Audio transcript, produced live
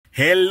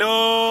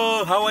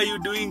Hello, how are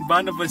you doing?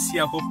 Barnabas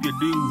here. Hope you're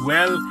doing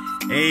well.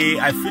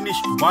 I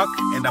finished work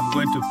and I'm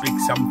going to pick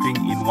something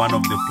in one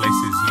of the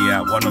places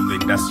here, one of the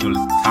industrial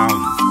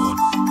towns or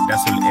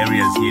industrial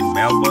areas here in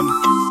Melbourne.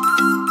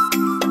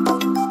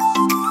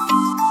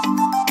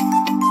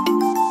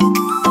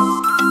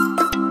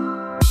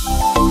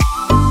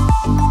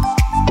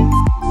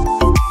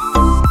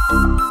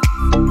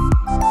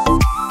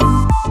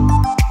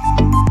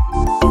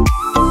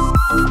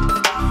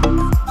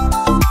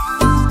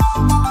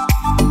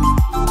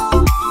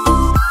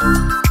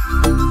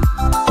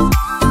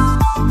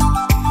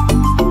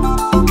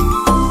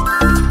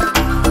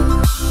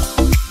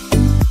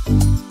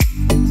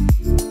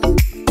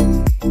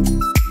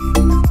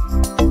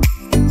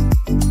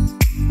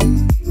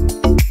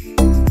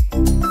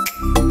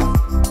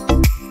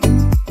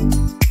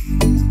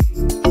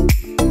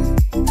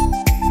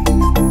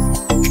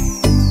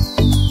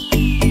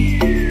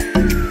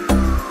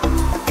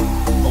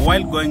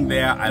 While going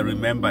there, I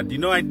remembered,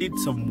 I did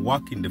some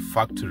work in the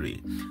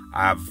factory.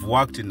 I've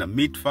worked in a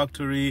meat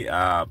factory,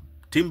 a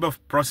timber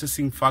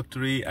processing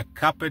factory, a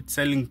carpet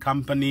selling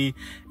company,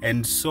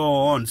 and so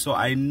on. So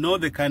I know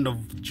the kind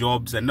of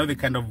jobs, I know the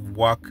kind of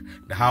work,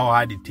 how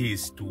hard it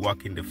is to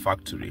work in the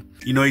factory.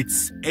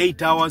 It's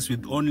 8 hours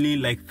with only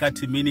like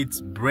 30 minutes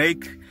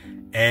break.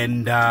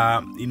 And,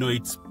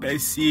 it's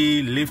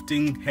busy,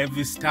 lifting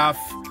heavy stuff,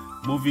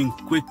 moving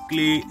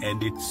quickly,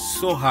 and it's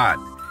so hard.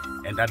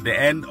 And at the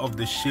end of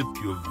the shift,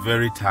 you're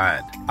very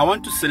tired. I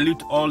want to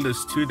salute all the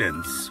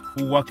students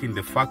who work in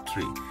the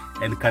factory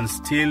and can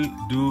still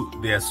do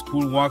their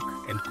schoolwork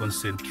and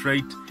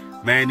concentrate.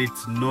 Man,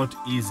 it's not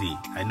easy.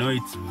 I know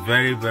it's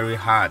very, very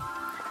hard.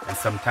 And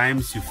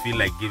sometimes you feel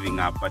like giving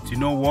up. But you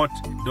know what?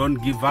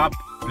 Don't give up.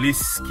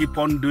 Please keep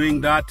on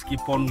doing that.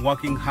 Keep on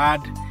working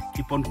hard.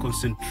 Keep on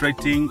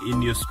concentrating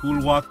in your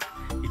schoolwork.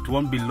 It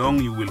won't be long,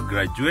 you will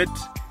graduate.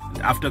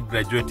 And after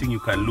graduating,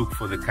 you can look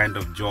for the kind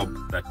of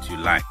job that you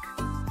like.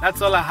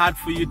 That's all I had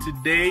for you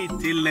today.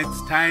 Till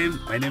next time,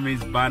 my name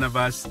is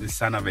Barnabas, the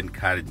son of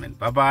encouragement.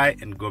 Bye-bye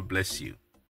and God bless you.